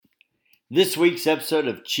This week's episode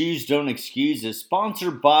of Choose Don't Excuse is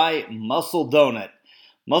sponsored by Muscle Donut.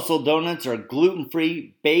 Muscle Donuts are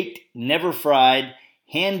gluten-free, baked, never fried,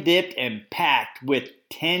 hand-dipped, and packed with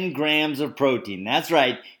 10 grams of protein. That's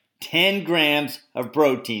right, 10 grams of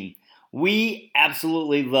protein. We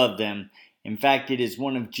absolutely love them. In fact, it is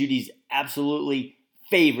one of Judy's absolutely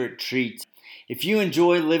favorite treats. If you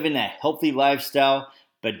enjoy living a healthy lifestyle,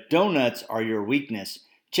 but donuts are your weakness,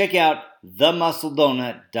 check out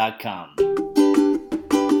themuscledonut.com.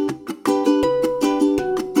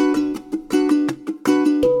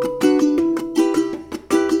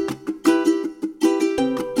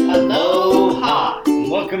 Aloha!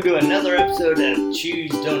 Welcome to another episode of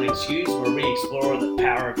Choose Don't Excuse, where we explore the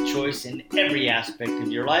power of choice in every aspect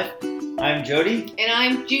of your life. I'm Jody. And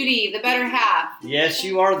I'm Judy, the better half. Yes,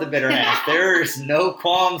 you are the better half. There's no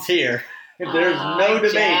qualms here. There's no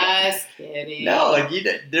debate. Just kidding. No,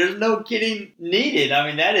 there's no kidding needed. I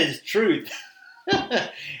mean, that is truth.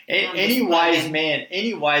 Any wise man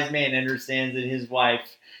understands that his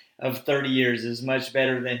wife of 30 years is much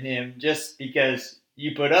better than him just because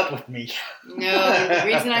you put up with me. No, the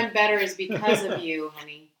reason I'm better is because of you,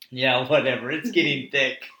 honey. Yeah, whatever. It's getting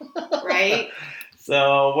thick. Right?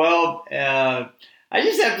 So, I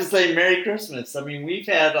just have to say Merry Christmas. I mean, we've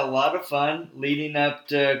had a lot of fun leading up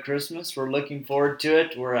to Christmas. We're looking forward to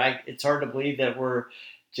it. It's hard to believe that we're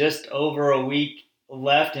just over a week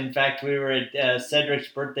left. In fact, we were at Cedric's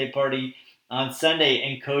birthday party on Sunday,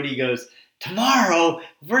 and Cody goes, "Tomorrow,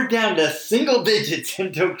 we're down to single digits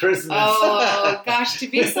until Christmas." Oh, gosh, to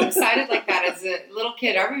be so excited like that as a little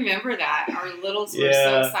kid. I remember that. Our littles were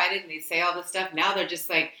so excited, and they say all this stuff. Now they're just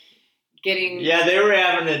like, Yeah, they were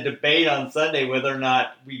having a debate on Sunday whether or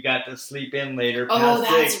not we got to sleep in later. Oh,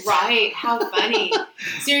 that's right. How funny.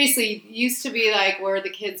 Seriously, it used to be like where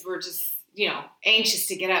the kids were just, anxious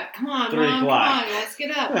to get up. Come on, 3 Mom, o'clock. come on, let's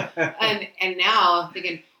get up. and now I'm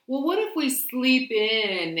thinking, well, what if we sleep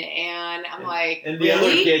in? And I'm like, and the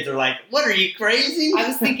other kids are like, what, are you crazy? I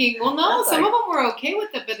was thinking, well, no, some of them were okay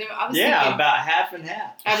with it, but I was thinking, about half and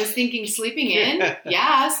half. I was thinking sleeping in,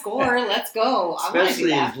 score, let's go.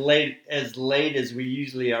 Especially as late as we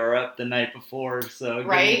usually are up the night before, so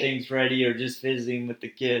getting things ready or just visiting with the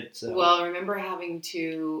kids. So. Well, I remember having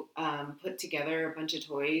to put together a bunch of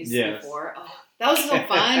toys before. Oh, that was so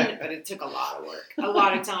fun, but it took a lot of work, a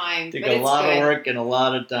lot of time. It took a lot of work and a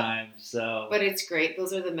lot of time. So, but it's great.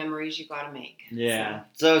 Those are the memories you got to make. Yeah.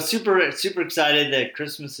 So super excited that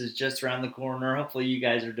Christmas is just around the corner. Hopefully, you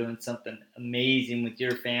guys are doing something amazing with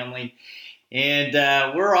your family, and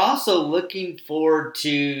we're also looking forward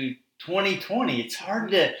to 2020. It's hard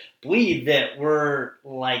to believe that we're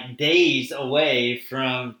like days away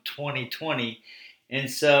from 2020, and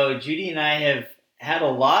so Judy and I have had a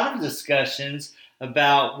lot of discussions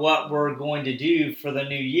about what we're going to do for the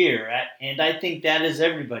new year. And I think that is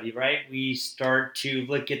everybody, right? We start to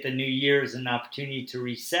look at the new year as an opportunity to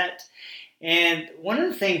reset. And one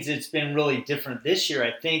of the things that's been really different this year,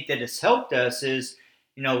 I think, that has helped us is,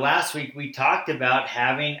 last week we talked about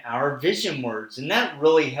having our vision words. And that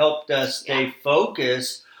really helped us stay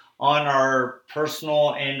focused on our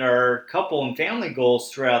personal and our couple and family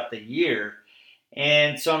goals throughout the year.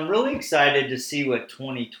 And so I'm really excited to see what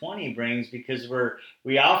 2020 brings, because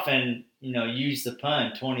we often, use the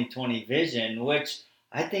pun 2020 vision, which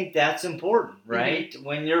I think that's important, right? Mm-hmm.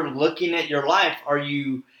 When you're looking at your life, are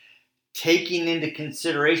you taking into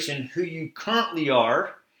consideration who you currently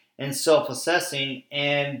are and self-assessing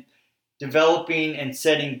and developing and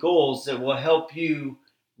setting goals that will help you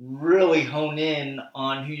really hone in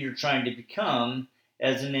on who you're trying to become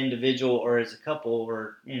as an individual or as a couple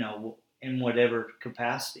or, in whatever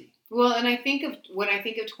capacity. Well, and when I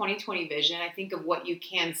think of 2020 vision, I think of what you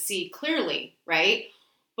can see clearly, right?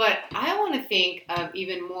 But I want to think of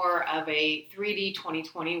even more of a 3D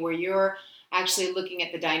 2020 where you're actually looking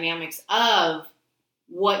at the dynamics of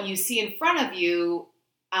what you see in front of you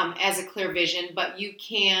as a clear vision, but you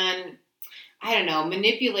can,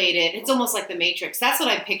 manipulate it. It's almost like the Matrix. That's what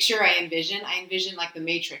I picture. I envision like the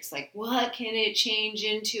Matrix. Like, what can it change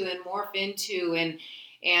into and morph into and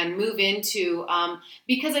move into,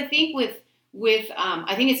 because I think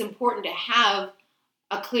I think it's important to have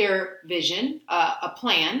a clear vision, a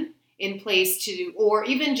plan in place or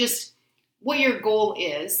even just what your goal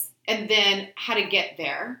is, and then how to get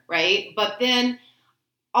there, right? But then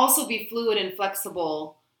also be fluid and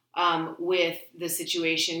flexible with the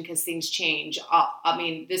situation because things change.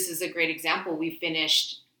 This is a great example. We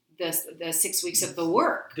finished the 6 weeks of the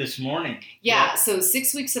work this morning. Yeah. So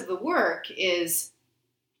 6 weeks of the work is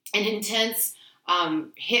an intense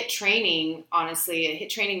HIIT training, honestly, a HIIT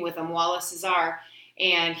training with Wallace Cesar,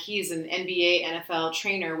 and he's an NBA, NFL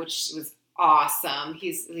trainer, which was awesome.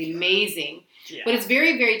 He's amazing. Yeah. But it's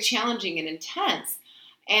very, very challenging and intense.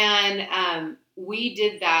 And we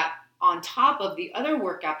did that on top of the other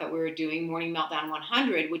workout that we were doing, Morning Meltdown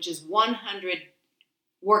 100, which is 100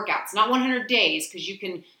 workouts, not 100 days, because you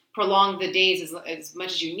can prolong the days as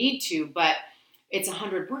much as you need to, but it's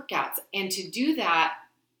 100 workouts. And to do that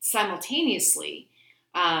simultaneously,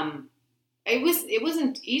 it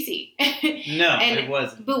wasn't easy. No, it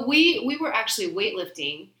wasn't. But we were actually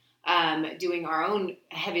weightlifting, doing our own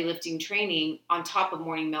heavy lifting training on top of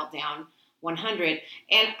Morning Meltdown 100.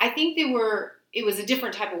 And I think it was a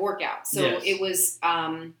different type of workout. So Yes. it was,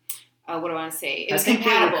 what do I want to say? It was I think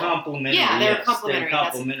compatible. they were complementary. Yeah, they yes, were complementary. They were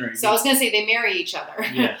complementary. So I was going to say they marry each other.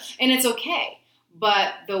 Yes. And it's okay.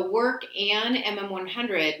 But the work and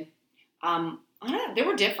MM100, I don't know, they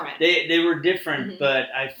were different. They were different, Mhm. but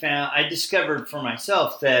I discovered for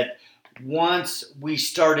myself that once we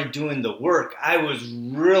started doing the work, I was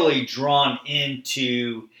really drawn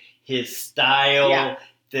into his style, Yeah.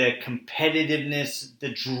 the competitiveness, the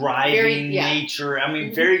driving nature. I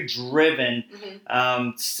mean, Mhm. very driven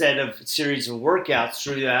Mhm. series of workouts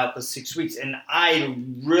throughout the 6 weeks. And I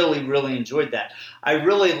really, really enjoyed that. I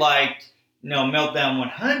really liked, Meltdown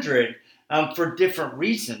 100 for different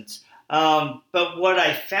reasons. But what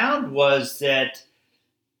I found was that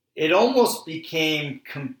it almost became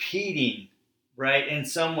competing, right, in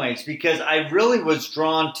some ways, because I really was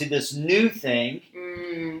drawn to this new thing,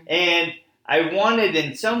 and I wanted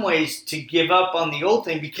in some ways to give up on the old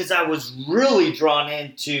thing because I was really drawn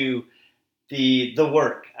into the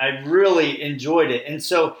work. I really enjoyed it. And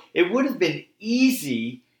so it would have been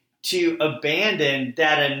easy to abandon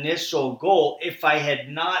that initial goal if I had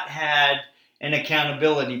not had an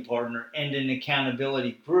accountability partner and an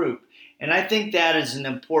accountability group. And I think that is an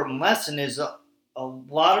important lesson is a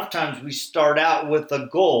lot of times we start out with a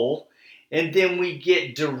goal and then we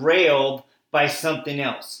get derailed by something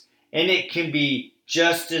else. And it can be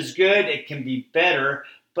just as good, it can be better,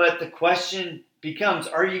 but the question becomes,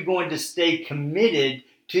 are you going to stay committed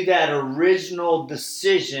to that original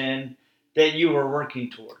decision that you were working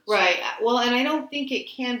towards? Right. Well, and I don't think it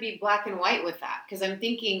can be black and white with that, because I'm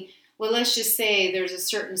thinking, well, let's just say there's a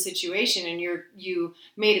certain situation and you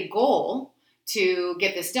made a goal to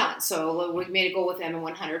get this done. So we made a goal with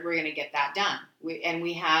MM100, we're going to get that done.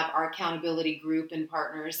 We have our accountability group and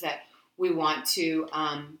partners that we want to,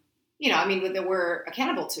 that we're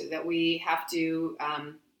accountable to, that we have to,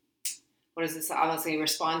 what is this? I was saying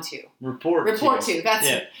respond to. Report to. That's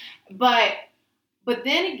it. But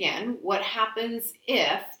then again, what happens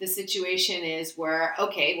if the situation is where,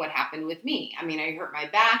 okay, what happened with me? I mean, I hurt my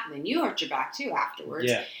back, and then you hurt your back too afterwards.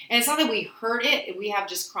 Yeah. And it's not that we hurt it; we have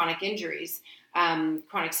just chronic injuries,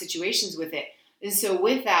 chronic situations with it. And so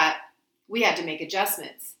with that, we had to make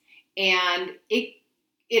adjustments, and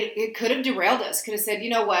it could have derailed us. Could have said, you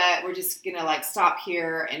know what, we're just gonna stop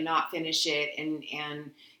here and not finish it,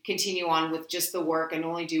 and continue on with just the work and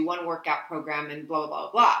only do one workout program and blah blah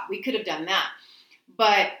blah blah. We could have done that.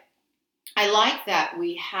 But I like that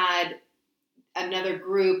we had another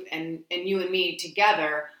group and you and me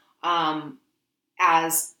together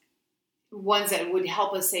as ones that would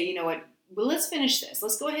help us say, you know what, well, let's finish this.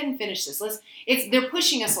 Let's go ahead and finish this. They're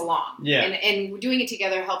pushing us along. Yeah. And doing it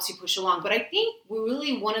together helps you push along. But I think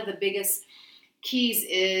really one of the biggest keys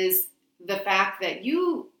is the fact that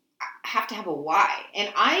you have to have a why.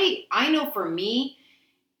 And I know for me,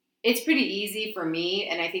 it's pretty easy for me,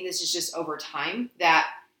 and I think this is just over time, that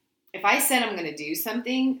if I said I'm going to do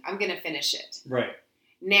something, I'm going to finish it. Right.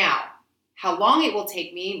 Now, how long it will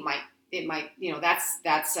take me might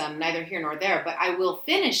that's neither here nor there, but I will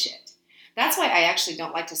finish it. That's why I actually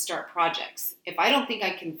don't like to start projects. If I don't think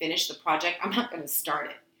I can finish the project, I'm not going to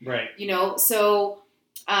start it. Right. So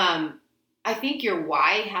I think your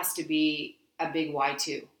why has to be a big why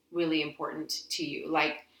too, really important to you.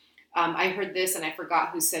 I heard this and I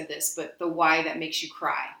forgot who said this, but the why that makes you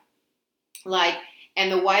cry. And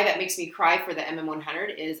the why that makes me cry for the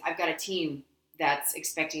MM100 is I've got a team that's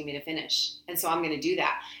expecting me to finish. And so I'm going to do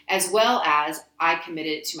that, as well as I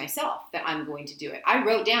committed to myself that I'm going to do it. I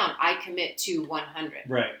wrote down, I commit to 100.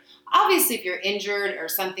 Right. Obviously, if you're injured or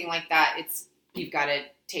something like that, you've got to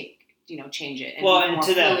change it and be more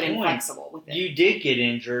to that fluid and point, flexible with it. You did get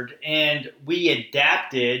injured and we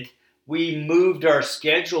adapted. We moved our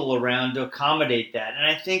schedule around to accommodate that. And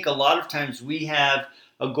I think a lot of times we have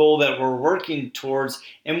a goal that we're working towards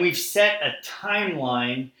and we've set a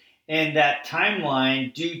timeline, and that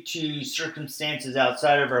timeline, due to circumstances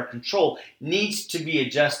outside of our control, needs to be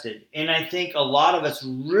adjusted. And I think a lot of us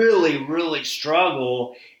really, really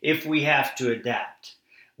struggle if we have to adapt,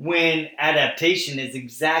 when adaptation is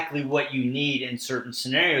exactly what you need in certain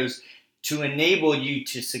scenarios to enable you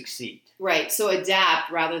to succeed. Right. So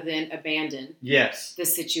adapt rather than abandon Yes. the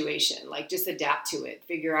situation. Like just adapt to it.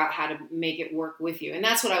 Figure out how to make it work with you. And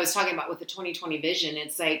that's what I was talking about with the 2020 vision.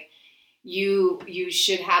 It's like you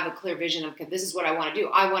should have a clear vision of, this is what I want to do.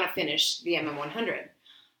 I want to finish the MM100.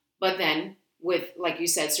 But then with, like you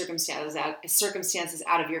said, circumstances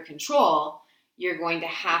out of your control, you're going to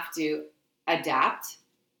have to adapt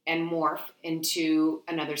and morph into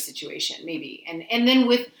another situation, maybe. And then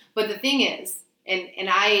but the thing is, and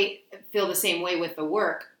I feel the same way with the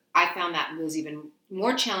work, I found that was even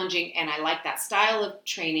more challenging, and I like that style of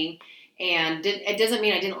training. And it doesn't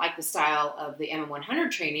mean I didn't like the style of the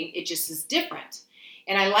MM100 training. It just is different.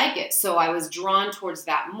 And I like it. So I was drawn towards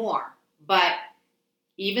that more. But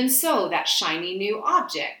even so, that shiny new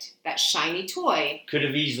object, that shiny toy, could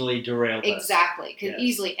have easily derailed us. Exactly. Could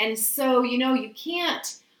easily. And so, you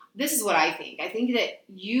can't. This is what I think. I think that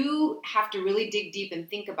you have to really dig deep and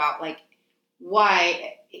think about, like,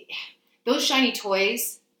 why those shiny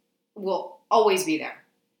toys will always be there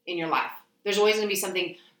in your life. There's always going to be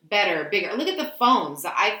something better, bigger. Look at the phones, the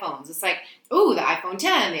iPhones. It's like, ooh, the iPhone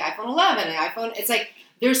 10, the iPhone 11, the iPhone. It's like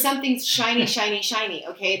there's something shiny, shiny, shiny.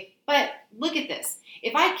 Okay, but look at this.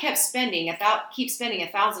 If I keep spending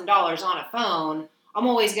 $1,000 on a phone, I'm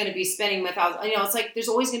always going to be spending $1,000. It's like there's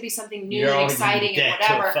always going to be something new and exciting and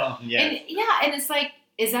whatever. And it's like,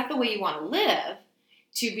 is that the way you want to live?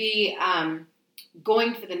 To be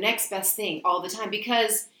going for the next best thing all the time?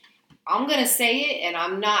 Because I'm going to say it, and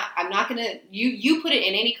I'm not going to. You put it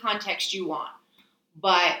in any context you want,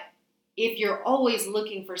 but if you're always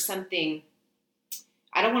looking for something.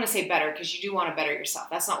 I don't want to say better, because you do want to better yourself.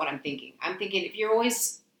 That's not what I'm thinking. I'm thinking if you're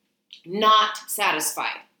always not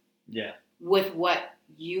satisfied with what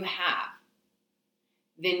you have,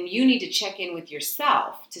 then you need to check in with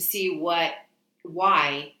yourself to see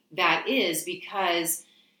why that is, because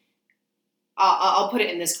I'll put it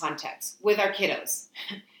in this context with our kiddos.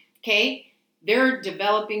 Okay? They're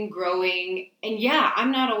developing, growing, and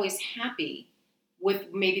I'm not always happy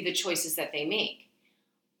with maybe the choices that they make.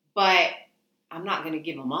 But I'm not going to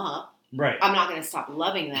give them up. Right. I'm not going to stop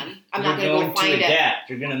loving them. I'm You're not going to go find adapt.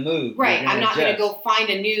 You're going to move. Right. I'm not going to go find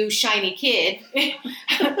a new shiny kid.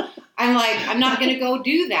 I'm not going to go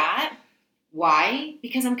do that. Why?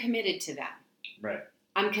 Because I'm committed to that. Right.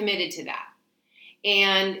 I'm committed to that.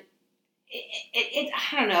 And I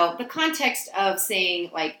don't know, the context of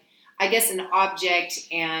saying, like, I guess an object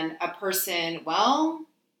and a person, well,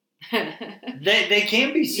 they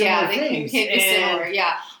can be similar things. They can be similar.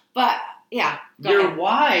 Yeah. But your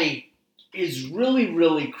why is really,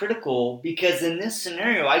 really critical, because in this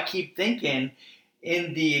scenario, I keep thinking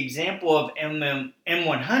in the example of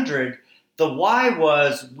M100, the why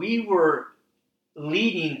was we were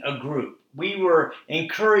leading a group. We were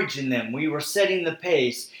encouraging them. We were setting the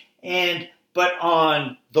pace. But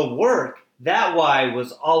on the work, that why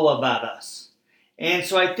was all about us. And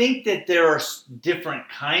so I think that there are different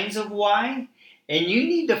kinds of why. And you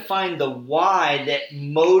need to find the why that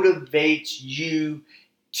motivates you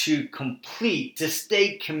to complete, to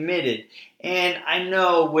stay committed. And I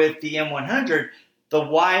know with the M100, the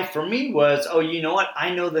why for me was, you know what?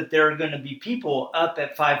 I know that there are going to be people up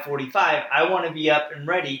at 5:45. I want to be up and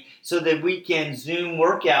ready so that we can Zoom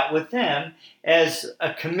workout with them as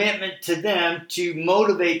a commitment to them, to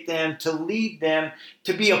motivate them, to lead them,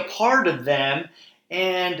 to be a part of them.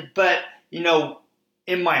 But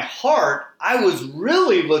in my heart, I was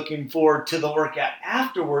really looking forward to the workout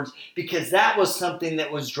afterwards, because that was something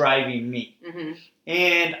that was driving me. Mm-hmm.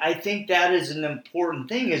 And I think that is an important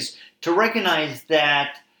thing, is to recognize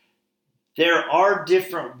that there are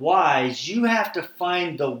different whys. You have to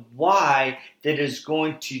find the why that is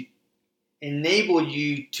going to enable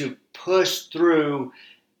you to push through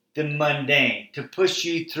the mundane, to push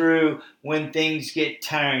you through when things get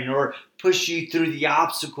tiring, or push you through the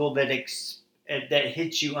obstacle that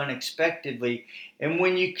hits you unexpectedly. And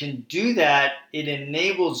when you can do that, it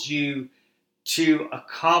enables you to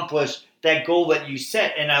accomplish that goal that you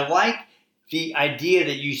set. And I like the idea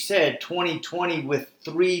that you said 2020 with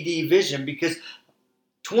 3D vision, because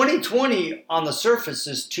 2020 on the surface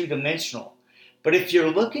is two-dimensional. But if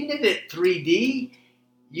you're looking at it 3D,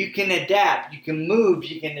 you can adapt, you can move,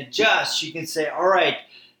 you can adjust, you can say, all right,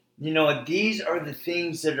 these are the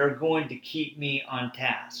things that are going to keep me on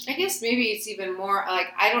task. I guess maybe it's even more, like,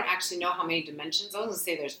 I don't actually know how many dimensions. I was going to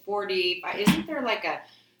say there's 40. Isn't there like a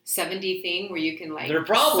 70 thing where you can, like, there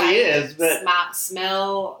probably is, but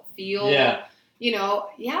smell, feel,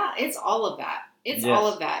 it's all of that. It's all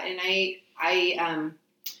of that. And I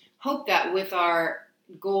hope that with our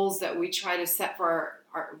goals that we try to set for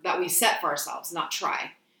that we set for ourselves, not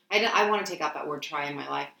try. I want to take out that word try in my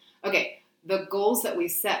life. Okay, the goals that we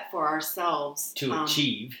set for ourselves to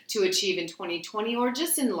achieve in 2020 or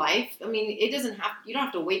just in life. I mean, you don't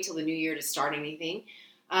have to wait till the new year to start anything.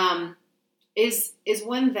 Is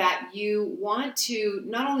one that you want to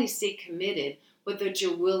not only stay committed, but that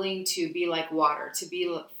you're willing to be like water, to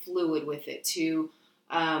be fluid with it, to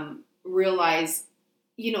realize,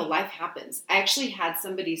 life happens. I actually had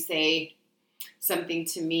somebody say something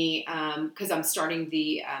to me because I'm starting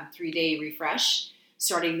the 3-day refresh,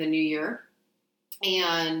 starting the new year.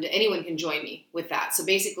 And anyone can join me with that. So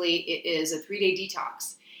basically, it is a 3-day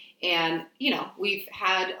detox. And, we've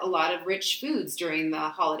had a lot of rich foods during the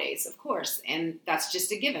holidays, of course. And that's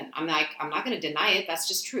just a given. I'm not going to deny it. That's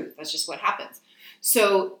just truth. That's just what happens.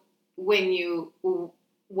 So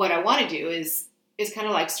what I want to do is kind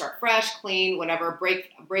of like start fresh, clean, whatever,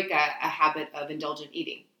 break a habit of indulgent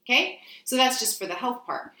eating. Okay? So that's just for the health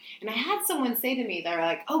part. And I had someone say to me, they're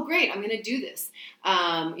like, oh, great, I'm going to do this.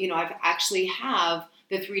 I've actually have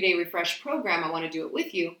the 3-day refresh program. I want to do it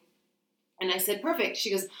with you. And I said, perfect.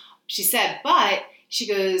 She said,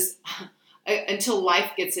 until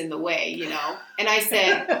life gets in the way, And I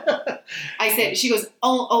said, she goes,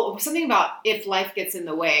 oh, something about if life gets in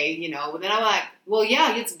the way, And then I'm like, well,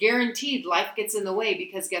 yeah, it's guaranteed life gets in the way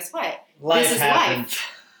because guess what? This is life.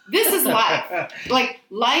 This is life. Like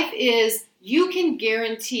life is, you can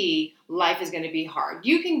guarantee life is going to be hard.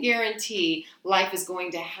 You can guarantee life is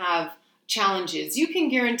going to have challenges. You can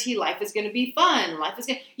guarantee life is going to be fun.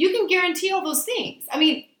 You can guarantee all those things. I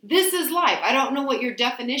mean, this is life. I don't know what your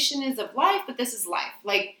definition is of life, but this is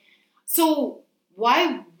life. So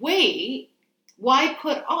why wait? Why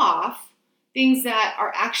put off things that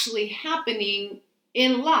are actually happening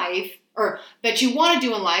in life or that you want to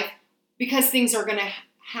do in life because things are going to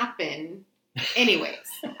happen anyways?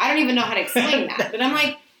 I don't even know how to explain that, but I'm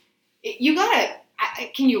like,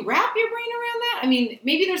 can you wrap your brain around that? I mean,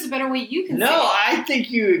 maybe there's a better way you can say it. No, I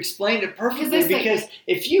think you explained it perfectly because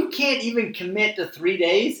if you can't even commit to 3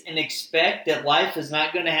 days and expect that life is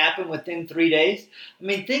not going to happen within 3 days, I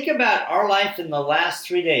mean, think about our life in the last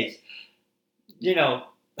 3 days.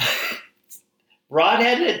 Rod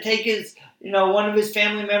had to take one of his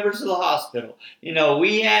family members to the hospital.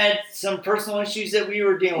 We had some personal issues that we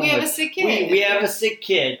were dealing with. We have a sick kid. We have a sick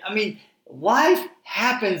kid. I mean, life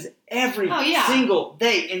happens every single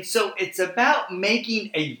day. And so it's about making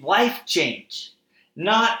a life change,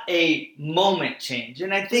 not a moment change.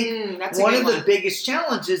 And I think one of the biggest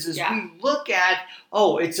challenges is we look at,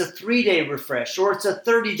 it's a 3-day refresh, or it's a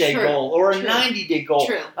 30-day goal, or a 90-day goal,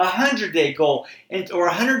 a 100-day goal, or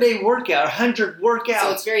a 100-day workout, 100 workouts.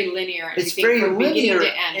 So it's very linear. It's very linear to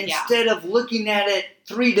end, instead of looking at it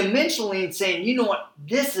 3-dimensionally and saying, you know what,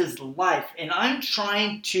 this is life. And I'm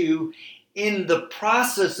trying to, in the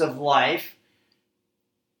process of life,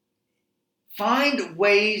 find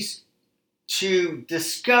ways to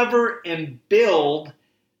discover and build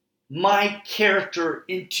my character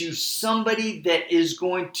into somebody that is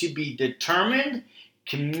going to be determined,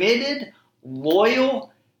 committed,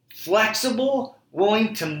 loyal, flexible,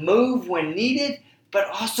 willing to move when needed, but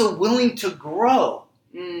also willing to grow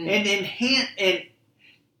and enhance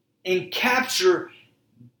and capture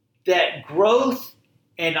that growth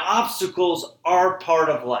and obstacles are part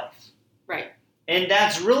of life. Right. And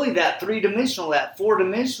that's really that 3-dimensional, that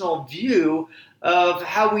 4-dimensional view of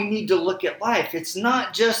how we need to look at life. It's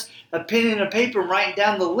not just a pen and a paper writing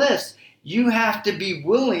down the list. You have to be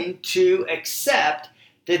willing to accept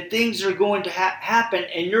that things are going to happen,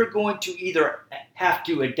 and you're going to either have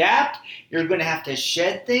to adapt, you're going to have to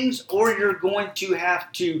shed things, or you're going to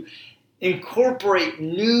have to incorporate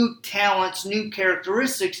new talents, new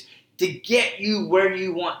characteristics to get you where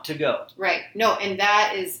you want to go. Right. No, and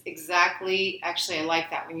that is exactly, actually, I like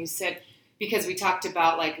that when you said, because we talked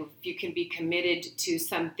about like if you can be committed to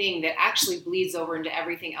something that actually bleeds over into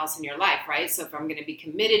everything else in your life, right? So if I'm going to be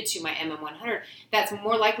committed to my MM100, that's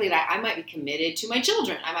more likely that I might be committed to my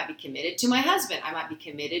children. I might be committed to my husband. I might be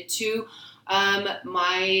committed to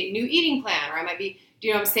my new eating plan, or I might be, do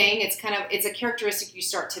you know what I'm saying? It's a characteristic you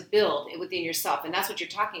start to build within yourself. And that's what you're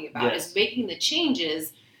talking about, is making the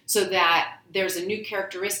changes so that there's a new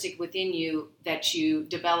characteristic within you that you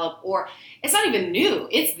develop, or it's not even new,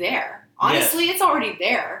 it's there. Honestly, it's already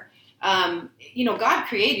there. God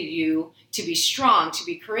created you to be strong, to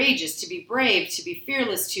be courageous, to be brave, to be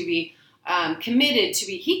fearless, to be committed,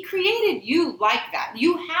 He created you like that.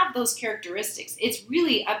 You have those characteristics. It's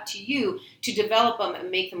really up to you to develop them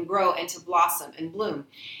and make them grow and to blossom and bloom.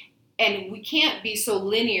 And we can't be so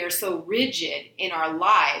linear, so rigid in our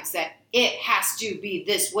lives that it has to be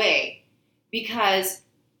this way, because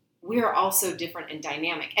we are also different and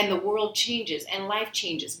dynamic, and the world changes and life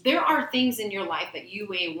changes. There are things in your life that you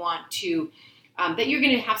may want to, that you're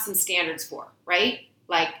going to have some standards for, right?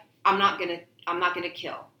 Like, I'm not going to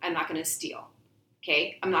kill. I'm not going to steal.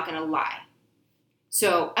 Okay. I'm not going to lie.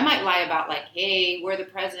 So I might lie about like, hey, where are the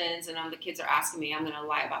presents? And the kids are asking me, I'm going to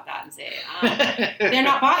lie about that and say, they're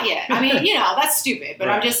not bought yet. I mean, that's stupid, but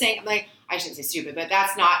right. I'm just saying, like, I shouldn't say stupid, but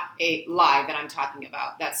that's not a lie that I'm talking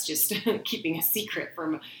about. That's just keeping a secret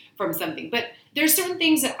from something. But there's certain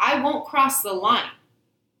things that I won't cross the line,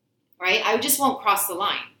 right? I just won't cross the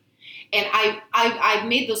line. And I've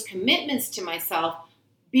made those commitments to myself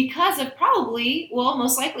because of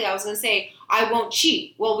most likely I was going to say, I won't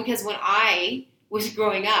cheat. Well, because when I was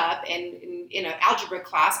growing up and in an algebra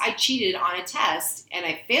class, I cheated on a test and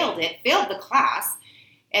I failed the class.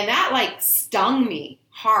 And that like stung me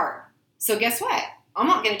hard. So guess what? I'm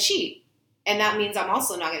not going to cheat. And that means I'm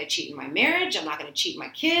also not going to cheat in my marriage. I'm not going to cheat my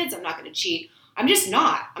kids. I'm not going to cheat. I'm just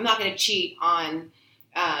not. I'm not going to cheat on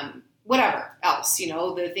whatever else,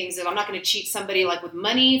 the things that I'm not going to cheat somebody like with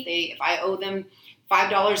money. If I owe them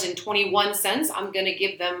 $5.21, I'm going to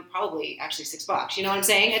give them probably actually $6. You know what I'm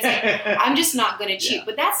saying? It's like, I'm just not going to cheat. Yeah.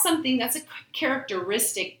 But that's a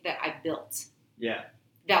characteristic that I built. Yeah.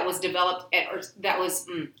 That was developed, or that was,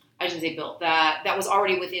 I shouldn't say built, that was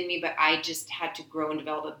already within me, but I just had to grow and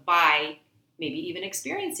develop it by maybe even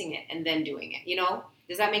experiencing it and then doing it.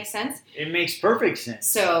 Does that make sense? It makes perfect sense.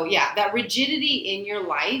 So yeah, that rigidity in your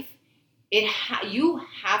life, you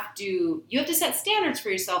have to set standards for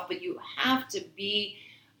yourself, but you have to be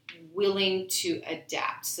willing to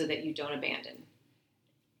adapt so that you don't abandon.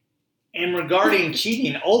 And regarding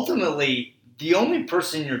cheating, ultimately, the only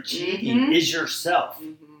person you're cheating is yourself,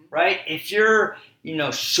 right? If you're,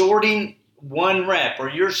 shorting one rep or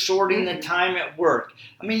you're shorting the time at work,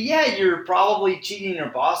 I mean, yeah, you're probably cheating your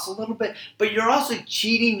boss a little bit, but you're also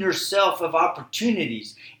cheating yourself of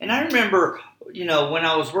opportunities. And I remember, when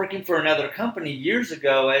I was working for another company years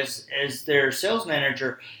ago as their sales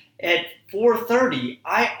manager, at 4:30,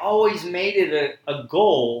 I always made it a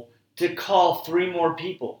goal to call 3 more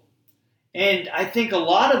people. And I think a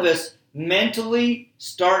lot of us mentally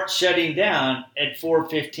start shutting down at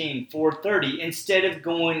 4:15, 4:30, instead of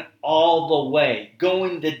going all the way,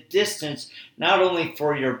 going the distance, not only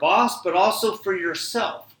for your boss, but also for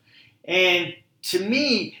yourself. And to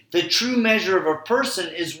me, the true measure of a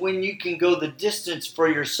person is when you can go the distance for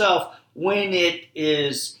yourself, when it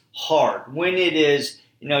is hard, when it is,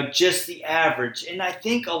 just the average. And I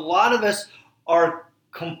think a lot of us are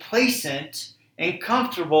complacent and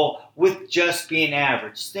comfortable with just being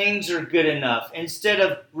average. Things are good enough. Instead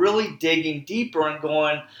of really digging deeper and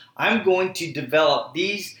going, I'm going to develop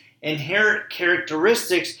these inherent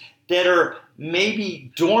characteristics that are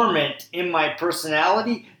maybe dormant in my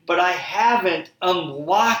personality, but I haven't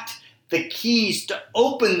unlocked the keys to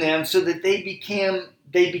open them so that they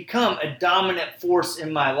become a dominant force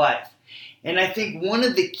in my life. And I think one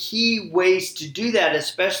of the key ways to do that,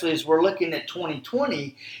 especially as we're looking at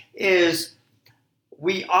 2020, is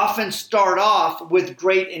we often start off with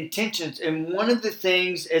great intentions. And one of the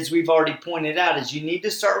things, as we've already pointed out, is you need to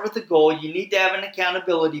start with a goal. You need to have an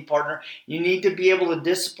accountability partner. You need to be able to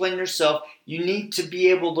discipline yourself. You need to be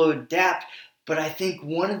able to adapt. But I think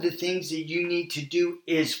one of the things that you need to do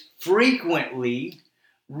is frequently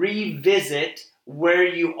revisit where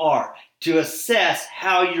you are to assess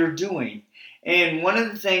how you're doing. And one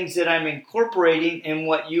of the things that I'm incorporating in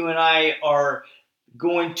what you and I are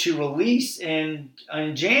going to release in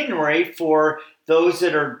January for those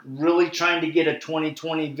that are really trying to get a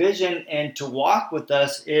 2020 vision and to walk with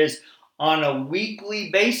us is on a weekly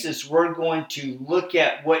basis, we're going to look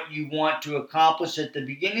at what you want to accomplish at the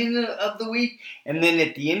beginning of the week. And then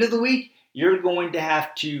at the end of the week, you're going to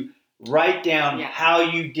have to write down how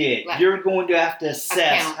you did. Right. You're going to have to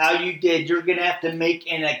assess how you did. You're going to have to make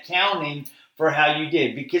an accounting for how you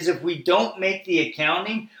did. Because if we don't make the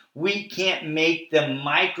accounting, we can't make the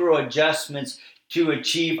micro adjustments to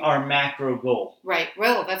achieve our macro goal. Right.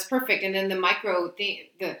 Well, that's perfect. And then the micro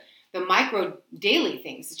daily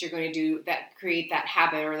things that you're going to do that create that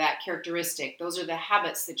habit or that characteristic, those are the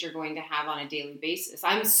habits that you're going to have on a daily basis.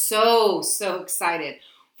 I'm so excited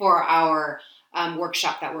for our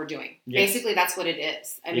workshop that we're doing. Yes. Basically, that's what it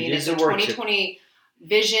is. I mean, it's a 2020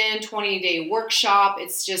 vision, 20-day workshop.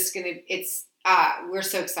 It's just we're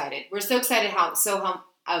so excited. We're so excited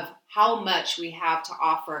of how much we have to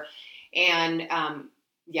offer. And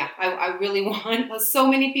I really want so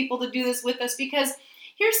many people to do this with us, because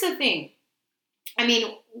here's the thing. I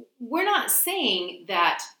mean, we're not saying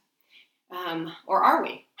that, or are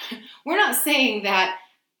we? We're not saying that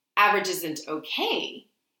average isn't okay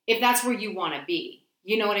if that's where you want to be.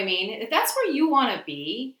 You know what I mean? If that's where you want to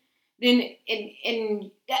be, then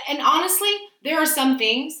and honestly, there are some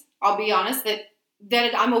things, I'll be honest,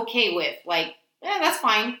 that I'm okay with. Like, that's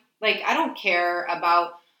fine. Like, I don't care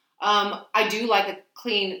about, I do like a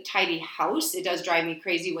clean, tidy house. It does drive me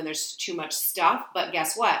crazy when there's too much stuff. But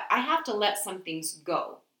guess what? I have to let some things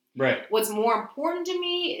go. Right. What's more important to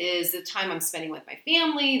me is the time I'm spending with my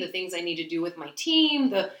family, the things I need to do with my team.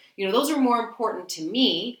 Those are more important to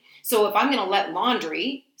me. So if I'm going to let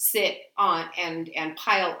laundry sit on and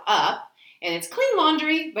pile up, and it's clean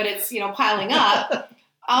laundry, but it's, piling up,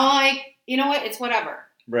 I'm like, you know what? It's whatever.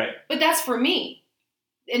 Right. But that's for me.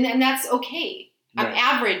 And that's okay. I'm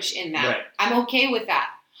average in that. Right. I'm okay with that.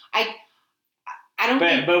 I don't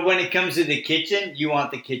think... But when it comes to the kitchen, you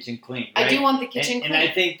want the kitchen clean, right? I do want the kitchen clean. And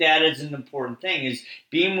I think that is an important thing, is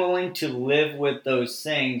being willing to live with those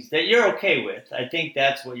things that you're okay with. I think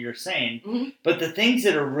that's what you're saying. Mm-hmm. But the things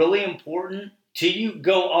that are really important to you,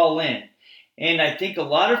 go all in. And I think a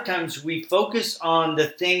lot of times we focus on the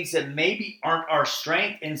things that maybe aren't our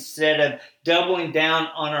strength instead of doubling down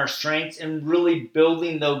on our strengths and really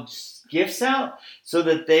building those gifts out so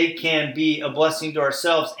that they can be a blessing to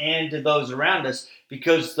ourselves and to those around us,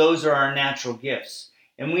 because those are our natural gifts.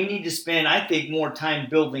 And we need to spend, I think, more time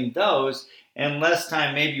building those and less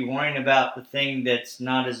time maybe worrying about the thing that's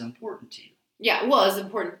not as important to you. Yeah, well, it's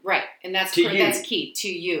important, right. And that's key to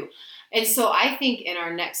you. And so I think in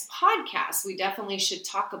our next podcast, we definitely should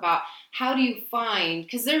talk about how do you find,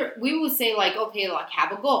 because we will say like, okay, like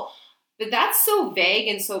have a goal. But that's so vague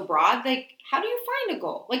and so broad. Like, how do you find a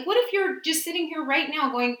goal? Like, what if you're just sitting here right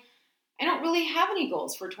now going, I don't really have any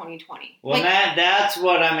goals for 2020. Well, that's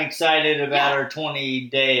what I'm excited about, our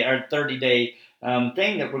 20-day or 30-day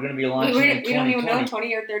thing that we're going to be launching in 2020. We don't even know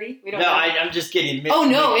 20 or 30? We don't know. I'm just kidding. Oh,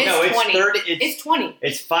 no, it's 20. 30, it's 20.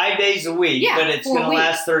 It's 5 days a week, but it's going to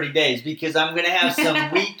last 30 days because I'm going to have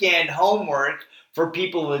some weekend homework for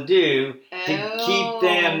people to do to keep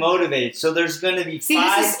them motivated. So there's going to be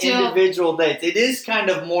 5 individual days. It is kind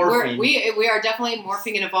of morphing. We are definitely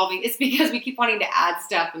morphing and evolving. It's because we keep wanting to add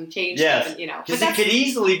stuff and change stuff. Because it could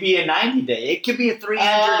easily be a 90-day. It could be a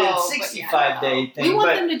 365-day thing. We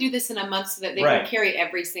want them to do this in a month so that they can carry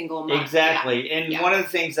every single month. Exactly. Yeah. And one of the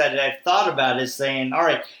things that I've thought about is saying, all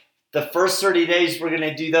right, the first 30 days we're going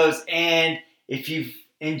to do those. And if you've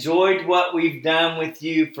enjoyed what we've done with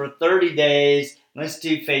you for 30 days, let's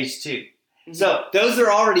do phase 2. Mm-hmm. So those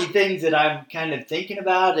are already things that I'm kind of thinking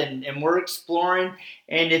about and we're exploring.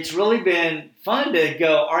 And it's really been fun to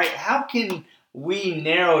go, all right, how can we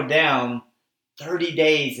narrow down 30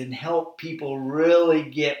 days and help people really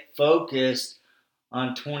get focused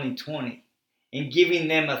on 2020 and giving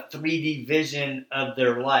them a 3D vision of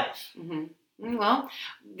their life? Mm-hmm. Well,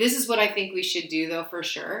 this is what I think we should do, though, for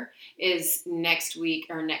sure, is next week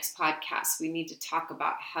or next podcast, we need to talk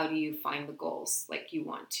about how do you find the goals like you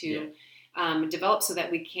want to develop so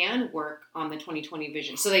that we can work on the 2020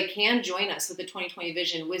 vision. So they can join us with the 2020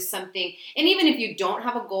 vision with something. And even if you don't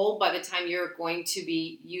have a goal by the time you're going to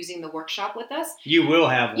be using the workshop with us. You will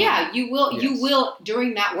have one. Yeah, you will. Yes. You will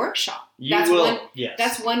during that workshop.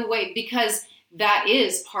 That's one way, because that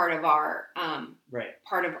is part of our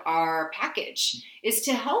package is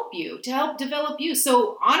to help develop you.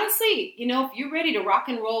 So honestly, if you're ready to rock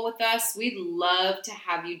and roll with us, we'd love to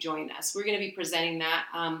have you join us. We're going to be presenting that.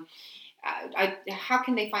 How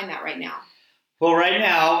can they find that right now? Well, right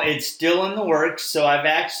now it's still in the works. So I've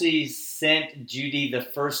actually sent Judy the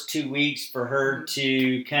first 2 weeks for her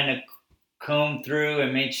to kind of comb through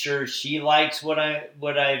and make sure she likes what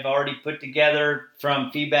I've already put together from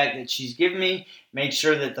feedback that she's given me. Make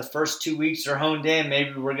sure that the first 2 weeks are honed in.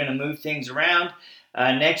 Maybe we're going to move things around.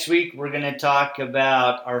 Next week, we're going to talk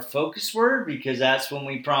about our focus word, because that's when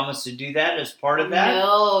we promised to do that as part of that.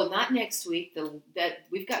 No, not next week.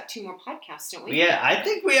 We've got 2 more podcasts, don't we? Yeah, I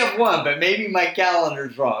think we have 1, but maybe my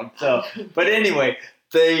calendar's wrong. So, but anyway,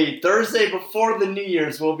 the Thursday before the New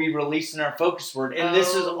Year's, we'll be releasing our focus word. And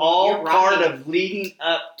this is all part of leading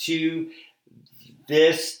up to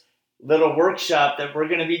this little workshop that we're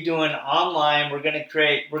going to be doing online. We're going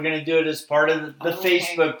to do it as part of the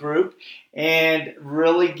Facebook group and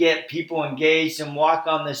really get people engaged and walk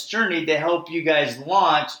on this journey to help you guys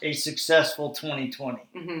launch a successful 2020.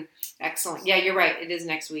 Mm-hmm. Excellent. Yeah, you're right. It is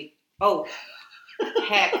next week. Oh,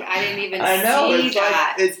 heck, I didn't even I know, see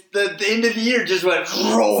that. It's the end of the year just went.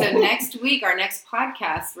 So next week, our next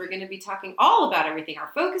podcast, we're going to be talking all about everything.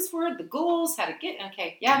 Our focus word, the goals, how to get.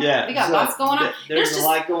 Okay, yeah, we got lots going on. There's a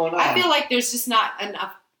lot going on. I feel like there's just not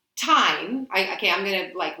enough time. I'm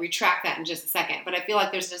going to retract that in just a second. But I feel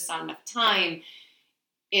like there's just not enough time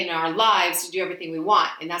in our lives to do everything we want.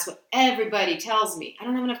 And that's what everybody tells me. I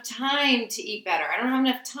don't have enough time to eat better. I don't have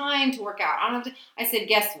enough time to work out. I said,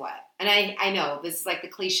 guess what? And I know this is like the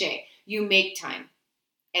cliche. You make time.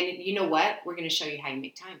 And you know what? We're going to show you how you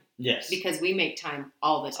make time. Yes. Because we make time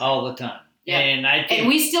all the time. All the time. Yeah. And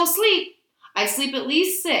we still sleep. I sleep at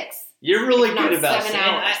least 6. You're really good about 7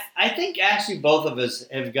 hours. I think actually both of us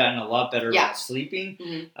have gotten a lot better at sleeping.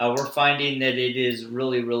 Mm-hmm. We're finding that it is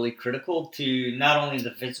really, really critical to not only the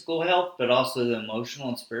physical health, but also the emotional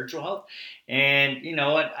and spiritual health. And you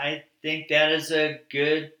know what? I think that is a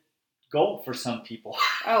good goal for some people.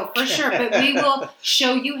 Oh, for sure. But we will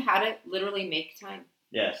show you how to literally make time.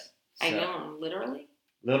 Yes. So. I know. Literally?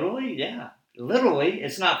 Literally, yeah. Literally,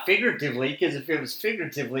 it's not figuratively, because if it was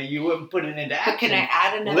figuratively, you wouldn't put it into action. But can I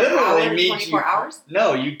add another hour to 24 hours?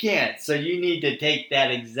 No, you can't. So you need to take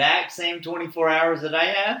that exact same 24 hours that I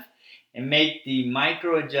have and make the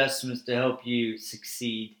micro adjustments to help you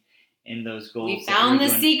succeed in those goals. We found the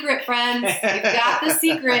secret, friends. We've got the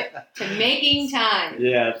secret to making time.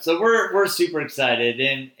 Yeah, so we're super excited,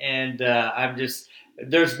 and I'm just.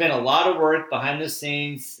 There's been a lot of work behind the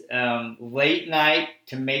scenes, late night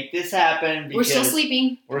to make this happen. Because we're still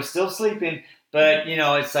sleeping. We're still sleeping, but you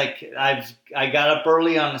know, it's like I got up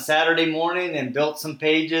early on a Saturday morning and built some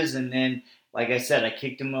pages, and then, like I said, I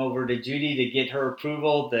kicked them over to Judy to get her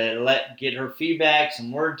approval, get her feedback,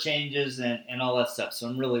 some word changes, and all that stuff. So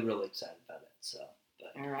I'm really, really excited about it. So.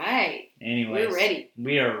 All right. Anyways, we're ready.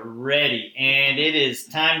 We are ready, and it is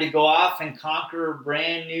time to go off and conquer a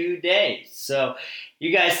brand new day. So,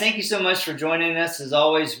 you guys, thank you so much for joining us. As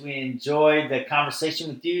always, we enjoy the conversation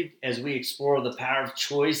with you as we explore the power of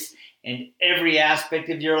choice in every aspect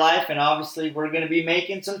of your life. And obviously, we're going to be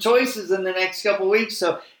making some choices in the next couple of weeks,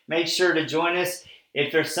 so make sure to join us.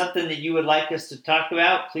 If there's something that you would like us to talk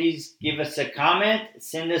about, please give us a comment.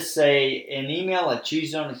 Send us an email at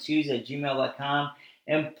choosedonexcuse@gmail.com.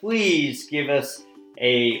 And please give us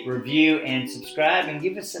a review and subscribe and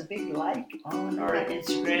give us a big like on our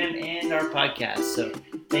Instagram and our podcast. So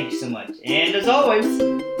thank you so much. And as always,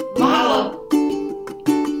 mahalo.